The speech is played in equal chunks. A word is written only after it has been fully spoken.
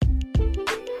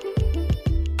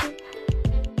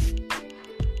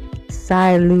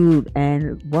Salute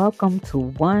and welcome to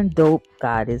One Dope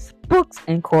Goddess Books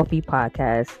and Coffee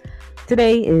Podcast.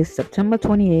 Today is September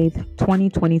 28th,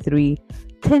 2023,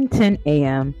 10:10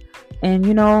 a.m.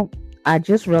 And I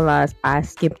just realized I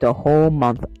skipped a whole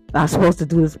month. I was supposed to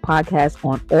do this podcast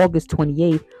on August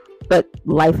 28th, but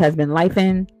life has been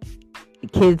lifing. The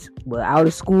kids were out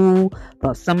of school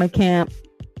for summer camp,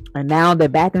 and now they're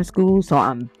back in school, so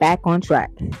I'm back on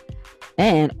track.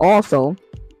 And also,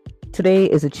 today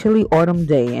is a chilly autumn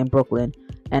day in Brooklyn,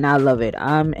 and I love it.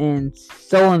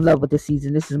 So in love with the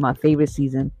season. This is my favorite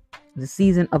season. The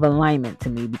season of alignment to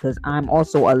me, because I'm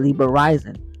also a Libra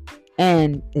rising,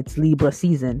 and it's Libra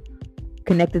season,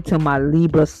 connected to my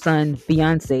Libra sun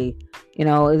fiance.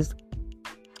 Is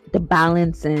the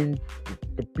balance and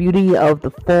the beauty of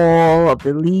the fall, of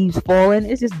the leaves falling.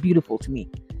 It's just beautiful to me.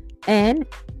 And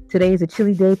today is a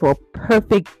chilly day for a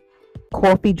perfect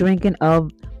coffee drinking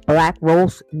of Black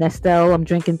Roast Nestle. I'm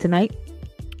drinking tonight.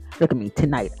 Look at me,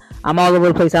 tonight. I'm all over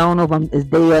the place. I don't know if it's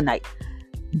day or night.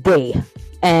 Day.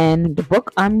 And the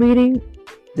book I'm reading,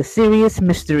 The Sirius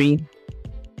Mystery,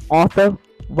 author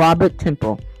Robert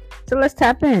Temple. So let's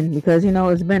tap in, because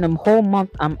it's been a whole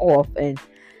month I'm off, and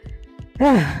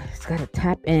just gotta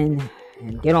tap in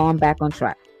and get on back on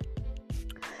track.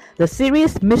 The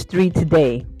Sirius Mystery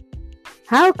today.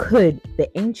 How could the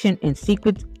ancient and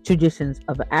secret traditions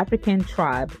of an African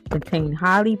tribe contain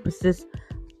highly precise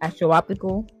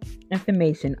astronomical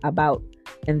information about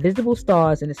invisible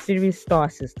stars in the Sirius star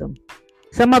system?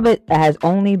 Some of it has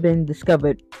only been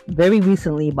discovered very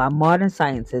recently by modern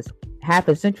scientists, half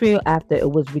a century after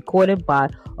it was recorded by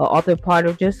an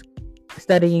anthropologist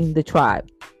studying the tribe.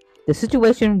 The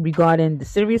situation regarding the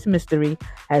Sirius Mystery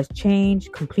has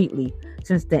changed completely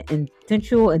since the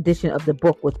intentional edition of the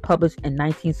book was published in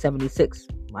 1976,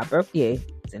 my birthday.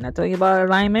 Didn't I tell you about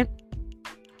alignment?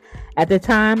 At the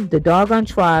time, the Dogon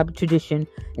tribe tradition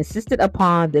insisted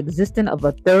upon the existence of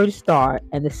a third star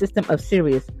in the system of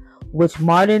Sirius, which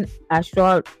modern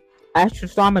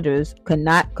astronomers could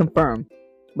not confirm.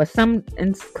 But some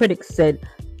critics said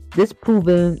this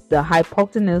proving the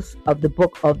hypothesis of the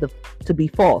book to be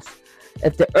false.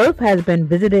 If the Earth has been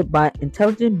visited by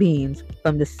intelligent beings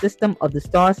from the system of the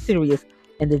star Sirius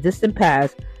in the distant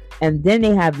past, and then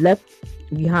they have left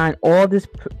behind all this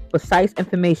precise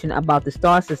information about the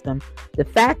star system, the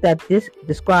fact that this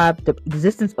described the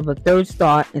existence of a third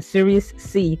star in Sirius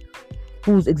C,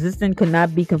 whose existence could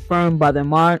not be confirmed by the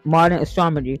modern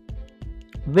astronomy,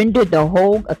 rendered the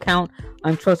whole account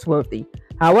untrustworthy.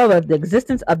 However, the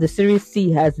existence of the Sirius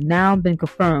C has now been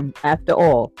confirmed after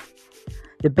all.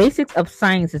 The basics of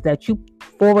science is that you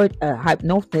forward a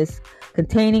hypothesis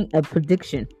containing a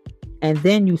prediction, and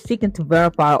then you seek to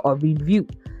verify or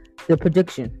refute the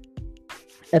prediction.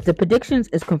 If the prediction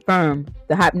is confirmed,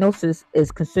 the hypothesis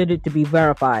is considered to be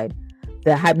verified.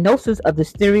 The hypothesis of the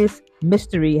Sirius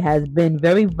Mystery has been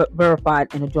very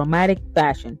verified in a dramatic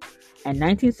fashion. In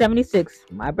 1976,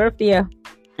 my birthday,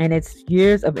 and its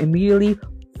years of immediately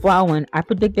following, I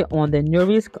predicted on the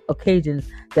numerous occasions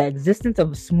the existence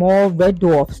of a small red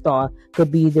dwarf star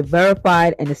could be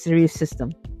verified in the Sirius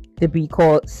system, to be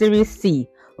called Sirius C.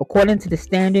 According to the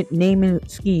standard naming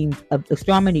schemes of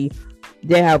astronomy,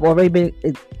 there have already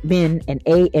been an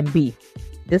A and B.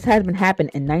 This has been happened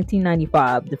in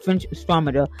 1995. The French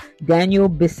astronomer Daniel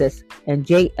Bisset and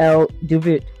J.L.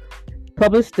 Dewitt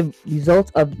published the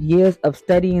results of years of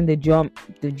studying the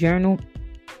journal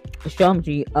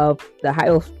Astronomy of the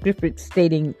hieroglyphics,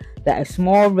 stating that a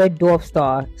small red dwarf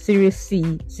star, Sirius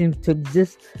C, seems to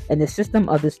exist in the system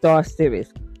of the star Sirius.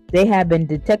 They have been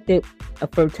detected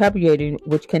for tabulating,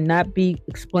 which cannot be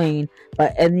explained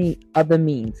by any other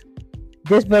means.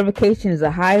 This verification is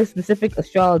the highest specific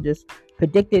astrologers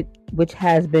predicted, which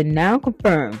has been now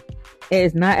confirmed. It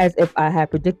is not as if I had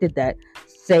predicted that,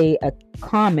 say, a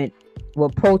comet will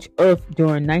approach Earth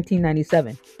during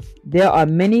 1997. There are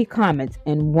many comets,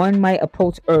 and one might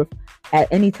approach Earth at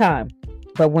any time.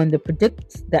 But when they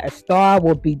predict that a star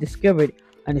will be discovered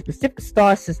in a specific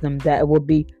star system, that it will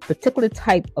be a particular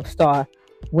type of star,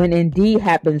 when indeed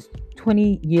happens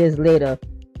 20 years later,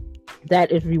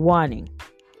 that is rewarding.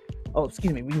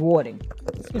 Rewarding.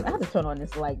 I have to turn on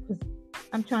this light because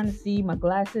I'm trying to see my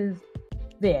glasses.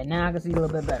 There, now I can see a little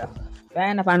bit better.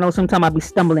 Bad enough, I know sometimes I'll be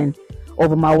stumbling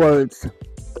over my words.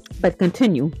 But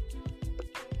continue.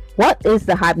 What is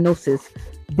the hypothesis,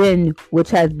 then, which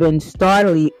has been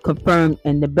startlingly confirmed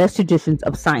in the best traditions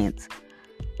of science?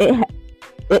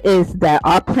 It is that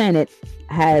our planet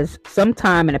has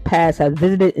sometime in the past has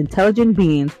visited intelligent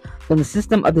beings from the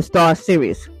system of the star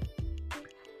Sirius.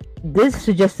 This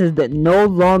suggests that no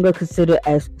longer considered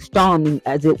as astronomy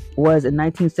as it was in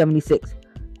 1976.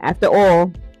 After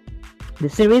all, The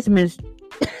Sirius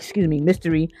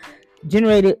Mystery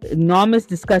generated enormous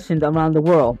discussions around the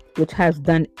world, which has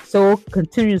done so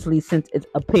continuously since it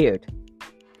appeared.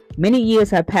 Many years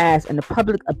have passed and the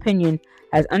public opinion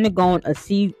has undergone a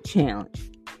sea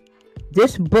change.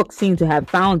 This book seems to have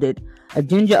founded a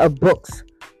genre of books,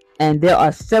 and there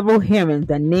are several hearings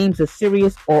that names of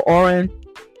Sirius or Orion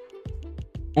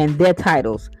and their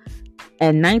titles.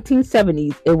 In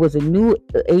 1970s, it was a New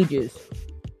Ages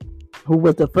who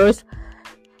was the first.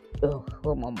 Oh,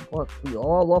 hold on, we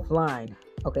all offline.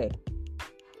 Okay.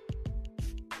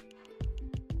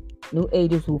 New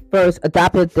Ages who first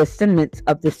adopted the sentiments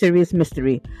of the Sirius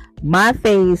Mystery. My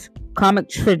Phase Comic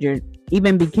Treasure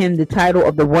even became the title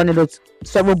of one of the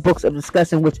several books of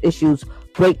discussing which issues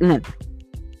great length.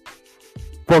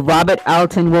 For Robert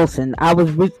Alton Wilson, I was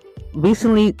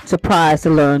recently surprised to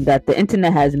learn that the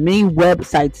internet has many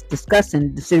websites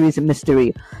discussing the Sirius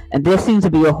Mystery, and there seems to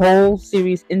be a whole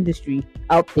serious industry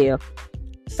out there,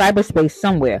 cyberspace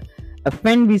somewhere. A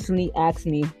friend recently asked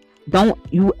me, don't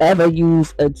you ever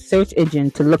use a search engine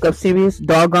to look up Sirius,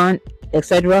 doggone,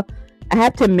 etc.? I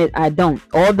have to admit I don't.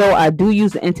 Although I do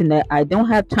use the internet, I don't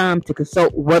have time to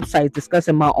consult websites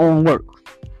discussing my own work.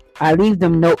 I leave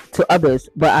them note to others,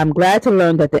 but I'm glad to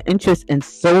learn that the interest is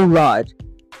so large.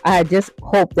 I just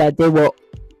hope that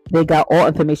they got all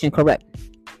information correct.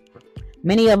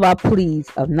 Many of our pleas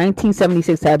of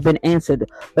 1976 have been answered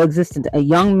for existence. A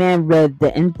young man read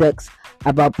the index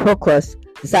about Proclus,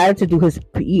 decided to do his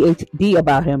PhD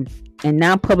about him, and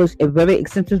now published a very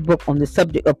extensive book on the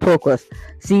subject of Proclus.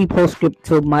 See postscript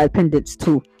to my appendix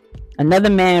 2.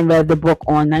 Another man read the book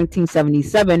on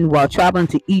 1977 while traveling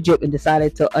to Egypt and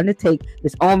decided to undertake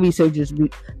his own researches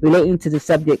relating to the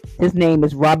subject. His name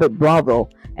is Robert Bravo,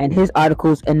 and his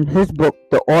articles in his book,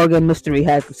 The Oregon Mystery,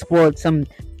 has explored some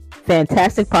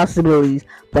fantastic possibilities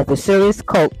that the Sirius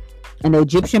cult and the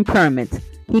Egyptian pyramids.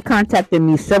 He contacted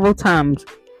me several times.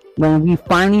 When we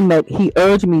finally met, he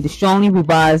urged me to strongly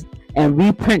revise and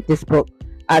reprint this book.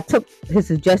 I took his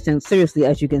suggestions seriously,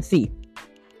 as you can see.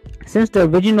 Since the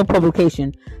original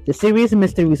publication, the Sirius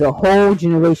Mysteries a whole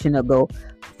generation ago,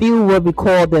 few will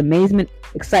recall the amazement,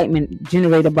 excitement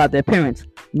generated by the appearance.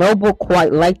 No book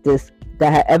quite like this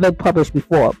that had ever published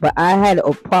before, but I had to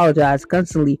apologize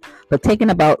constantly for taking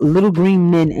about little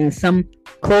green men, and some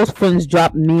close friends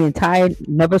dropped me and tired,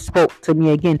 never spoke to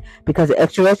me again because the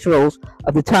extraterrestrials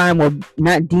of the time were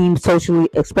not deemed socially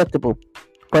acceptable,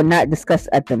 but not discussed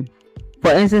at them.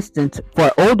 For instance, for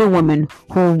an older woman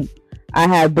whom I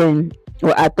had been,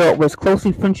 or I thought was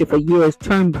closely friendship for years,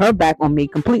 turned her back on me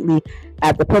completely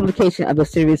at the publication of the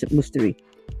Sirius Mystery.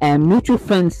 And mutual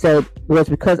friends said it was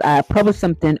because I had published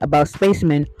something about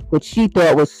spacemen, which she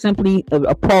thought was simply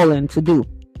appalling to do.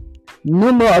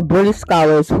 Numerous British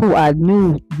scholars who I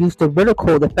knew used to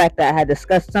ridicule the fact that I had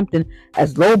discussed something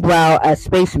as lowbrow as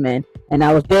spacemen, and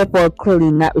I was therefore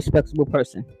clearly not a respectable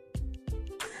person.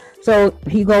 So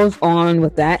he goes on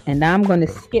with that, and now I'm going to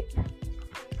skip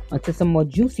onto some more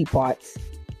juicy parts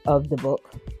of the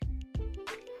book.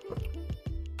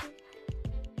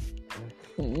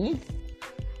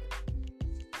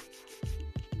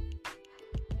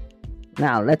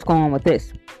 Now, let's go on with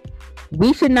this.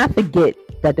 We should not forget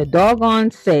that the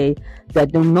doggone say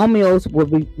that the nomios will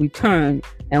return,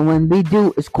 and when we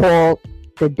do, it's called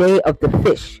the Day of the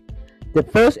Fish. The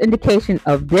first indication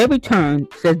of their return,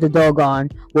 says the doggone,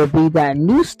 will be that a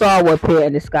new star will appear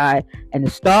in the sky, and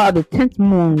the star of the 10th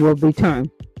moon will return.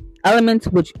 Elements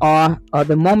which are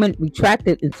the moment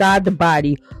retracted inside the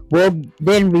body will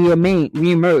then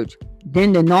re-emerge.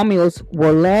 Then the nomios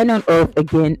will land on Earth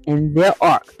again in their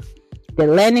arc. The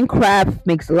landing craft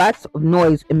makes lots of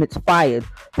noise, emits fire.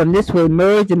 From this will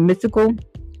emerge the mythical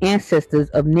ancestors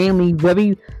of namely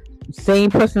very same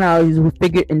personalities who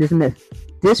figured in this myth.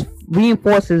 This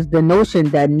reinforces the notion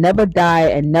that never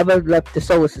died and never left the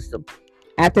solar system.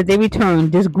 After they return,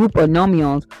 this group of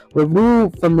nomions will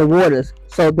rule from the waters,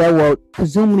 so there will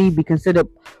presumably be considered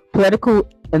political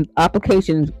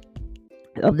applications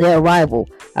of their arrival.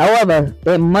 However,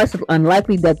 it must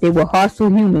unlikely that they were hostile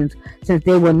humans, since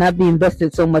they will not be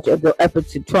invested so much of their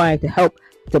efforts in trying to help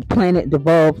the planet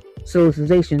devolve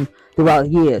civilization throughout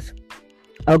years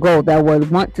ago that would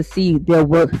want to see their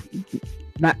work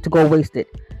not to go wasted.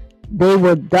 They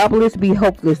will doubtless be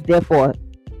hopeless, therefore,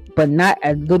 but not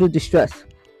at little distress.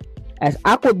 As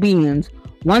awkward beings,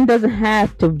 one doesn't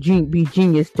have to be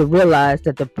genius to realize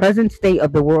that the present state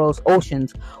of the world's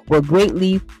oceans will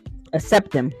greatly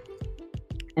accept them,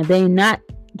 and they not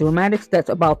dramatic steps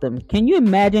about them. Can you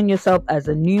imagine yourself as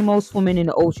a Nemo swimming in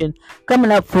the ocean,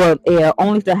 coming up for air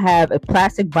only to have a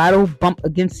plastic bottle bump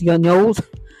against your nose?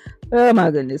 Oh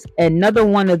my goodness. Another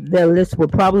one of their lists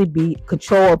would probably be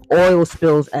control of oil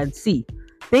spills at sea.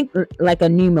 Think like a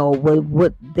Nemo with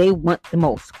what they want the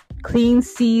most. Clean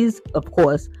seas, of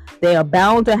course. They are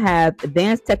bound to have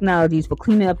advanced technologies for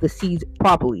cleaning up the seas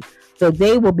properly. So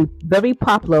they will be very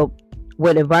popular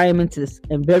with environmentalists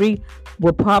and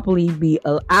will probably be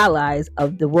allies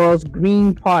of the world's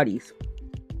green parties.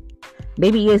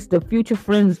 Maybe it's the future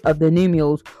friends of the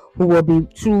Nemos who will be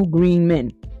true green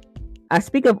men. I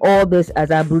speak of all this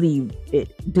as I believe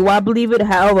it. Do I believe it?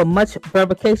 However, much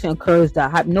verification occurs. The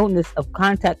hypnosis of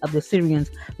contact of the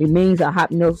Syrians remains a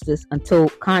hypnosis until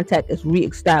contact is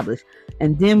re-established,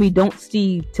 and then we don't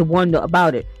see to wonder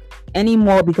about it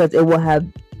anymore because it will have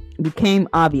became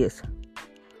obvious.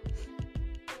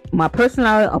 My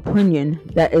personal opinion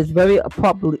that is very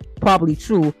probably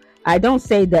true. I don't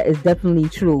say that it's definitely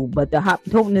true, but the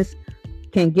hypnosis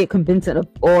can get convincing of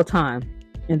all time.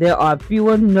 And there are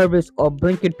fewer nervous or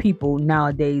blinkered people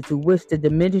nowadays who wish to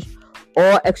diminish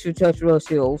all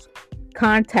extraterrestrials'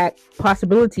 contact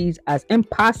possibilities as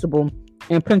impossible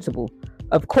in principle.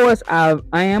 Of course, I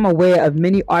am aware of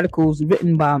many articles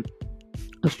written by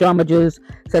astronomers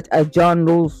such as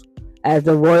journals as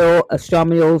the Royal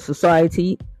Astronomical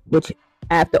Society, which,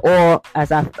 after all,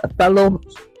 as a fellow,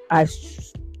 I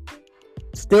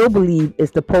still believe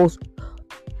is the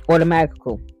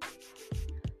post-automatical,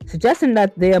 suggesting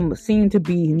that there seem to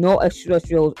be no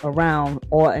extraterrestrials around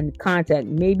or in contact.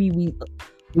 Maybe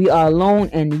we are alone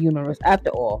in the universe after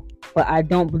all, but I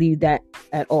don't believe that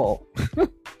at all.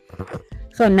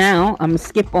 So now I'm gonna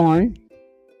skip on,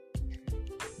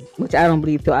 which I don't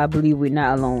believe. So I believe we're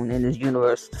not alone in this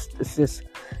universe. It's just,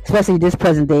 especially this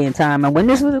present day and time. And when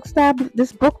this was established,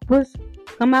 this book was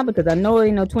come out, because I know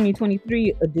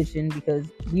 2023 edition, because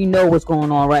we know what's going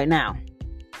on right now.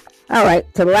 All right,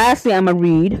 so lastly, I'm going to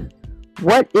read,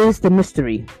 what is the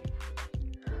mystery?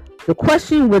 The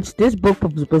question which this book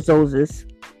proposes: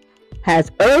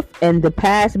 has Earth in the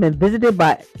past been visited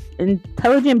by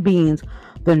intelligent beings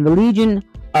from the region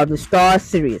of the star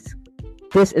Sirius?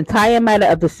 This entire matter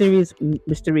of the Sirius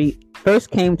Mystery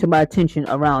first came to my attention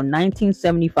around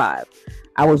 1975.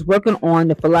 I was working on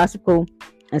the philosophical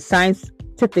and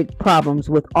scientific problems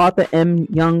with Arthur M.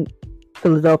 Young,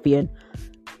 Philadelphian,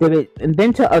 the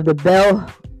inventor of the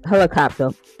Bell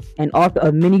helicopter and author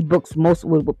of many books, most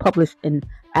were published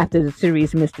after the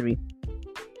Sirius Mystery.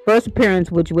 First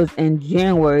appearance, which was in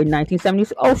January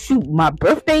 1976. Oh shoot, my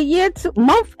birthday year,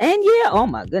 month and year. Oh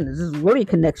my goodness, this is really a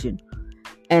connection.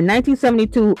 In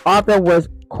 1972, Arthur was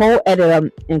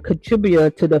co-editor and contributor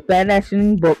to the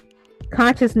fascinating book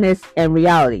Consciousness and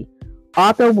Reality.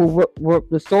 Arthur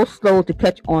was so slow to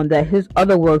catch on that his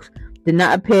other works did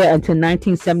not appear until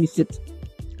 1976.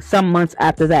 Some months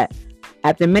after that,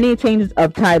 after many changes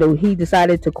of title, he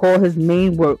decided to call his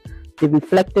main work The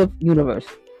Reflective Universe.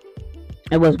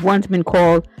 It was once been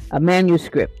called a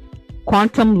manuscript,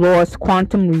 Quantum Lost,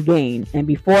 Quantum Regained, and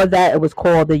before that it was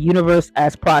called The Universe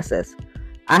as Process.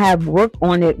 I have worked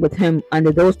on it with him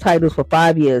under those titles for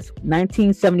 5 years,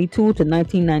 1972 to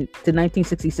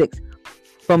 1966.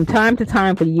 From time to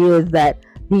time for years that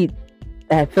he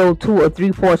had filled 2 or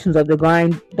 3 portions of the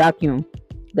grind document.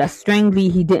 That strangely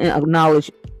he didn't acknowledge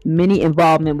many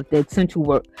involvement with the essential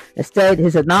work. Instead,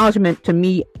 his acknowledgement to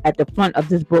me at the front of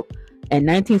this book in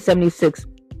 1976,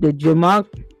 the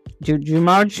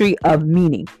geometry of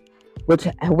meaning, which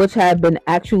had been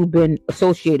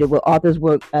associated with Arthur's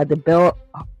work as the Bell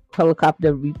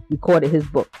helicopter recorded his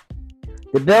book.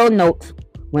 The Bell notes,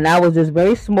 when I was this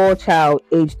very small child,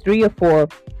 aged 3 or 4,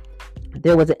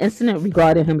 there was an incident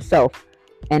regarding himself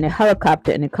and a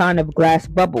helicopter in a kind of glass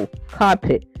bubble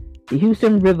cockpit, the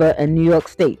Houston River in New York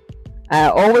State. I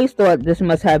always thought this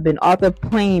must have been Arthur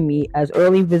playing me as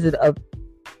early visit of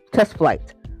test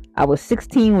flight. I was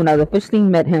 16 when I officially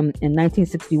met him in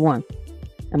 1961.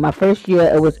 In my first year,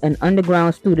 it was an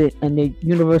underground student in the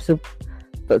University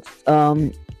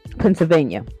of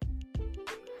Pennsylvania.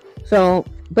 So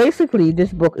basically,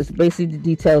 this book is basically the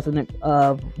details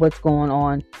of what's going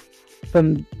on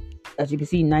from, as you can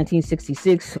see,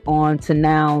 1966 on to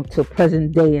now to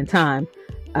present day and time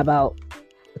about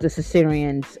the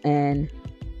Caesareans and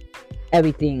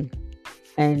everything,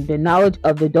 and the knowledge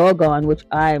of the doggone, which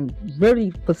I am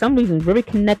really, for some reason, very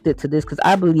connected to this, because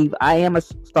I believe I am a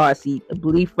starseed, a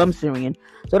belief from Sirian.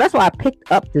 So that's why I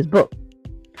picked up this book.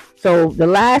 So the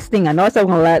last thing, I know I said I'm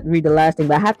going to read the last thing,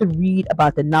 but I have to read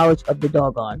about the knowledge of the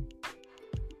doggone.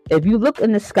 If you look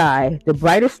in the sky, the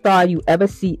brightest star you ever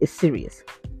see is Sirius.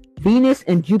 Venus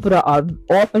and Jupiter are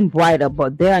often brighter,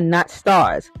 but they are not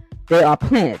stars. They are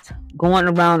planets going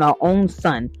around our own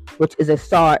sun, which is a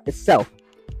star itself.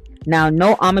 Now,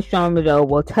 no astronomer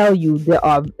will tell you there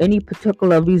are any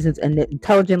particular reasons in the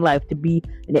intelligent life to be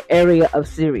in the area of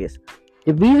Sirius.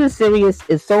 The reason Sirius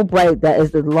is so bright that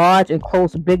is large and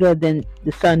close, bigger than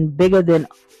the sun, bigger than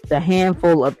the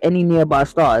handful of any nearby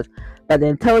stars. But the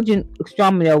intelligent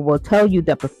astronomer will tell you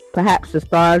that perhaps the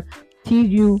stars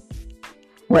Titu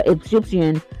or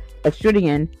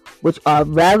Extridian, which are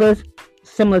rather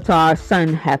similar to our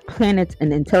sun, have planets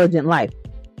and intelligent life.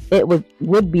 It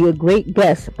would be a great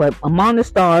guess, but among the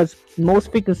stars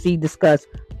most frequently discussed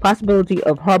possibility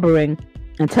of harboring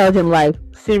intelligent life,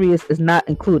 Sirius is not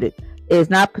included. It is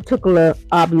not a particular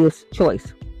obvious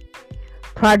choice.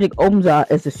 Project Omza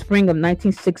is the spring of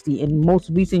 1960. In most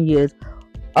recent years,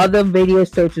 other radio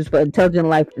searches for intelligent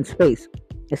life in space.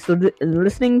 It's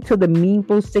listening to the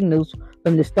meaningful signals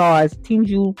from the stars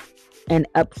Tinju and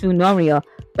Upsunoria,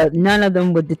 but none of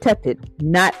them were detected.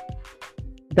 Not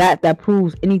that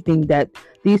proves anything that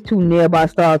these two nearby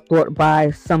stars thought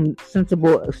by some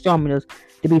sensible astronomers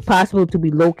to be possible to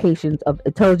be locations of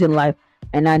intelligent life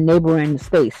and our neighboring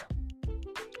space.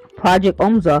 Project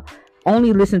Omza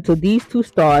only listened to these two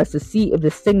stars to see if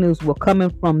the signals were coming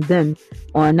from them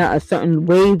on a certain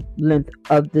wavelength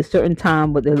of the certain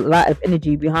time with a lot of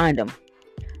energy behind them.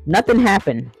 Nothing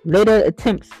happened. Later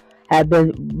attempts have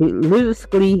been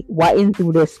religiously widened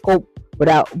through their scope but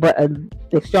the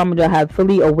astronomer had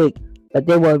fully awake, but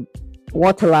they were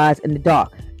waterized in the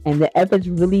dark, and the efforts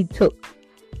really took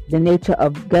the nature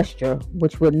of gesture,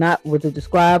 which was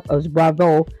described as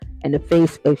bravo in the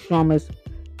face of astronomers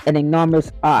and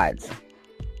enormous odds.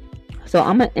 So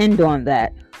I'm gonna end on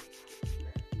that,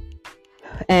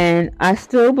 and I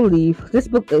still believe this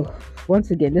book. Once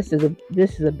again, this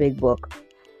is a big book.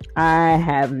 I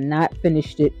have not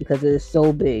finished it because it is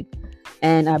so big,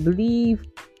 and I believe.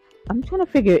 I'm trying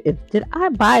to figure did I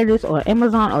buy this on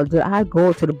Amazon or did I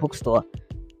go to the bookstore?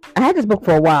 I had this book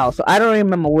for a while, so I don't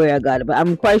remember where I got it, but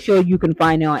I'm quite sure you can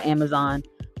find it on Amazon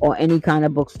or any kind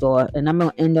of bookstore. And I'm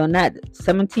going to end on that.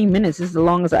 17 minutes is the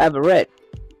longest I ever read.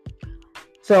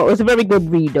 So it's a very good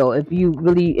read, though, if you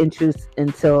really interested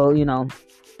into,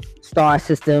 star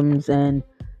systems and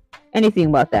anything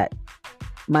about that.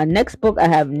 My next book, I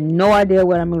have no idea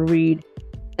what I'm going to read.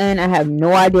 And I have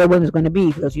no idea when it's going to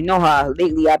be, because you know how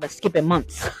lately I've been skipping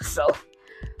months.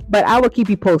 But I will keep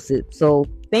you posted. So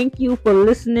thank you for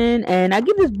listening. And I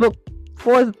give this book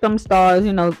 4 thumb stars,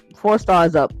 4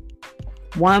 stars up.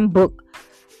 1 book,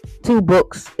 2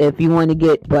 books if you want to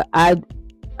get. But I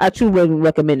truly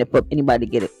recommend it for anybody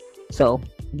to get it. So,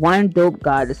 one dope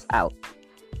goddess out.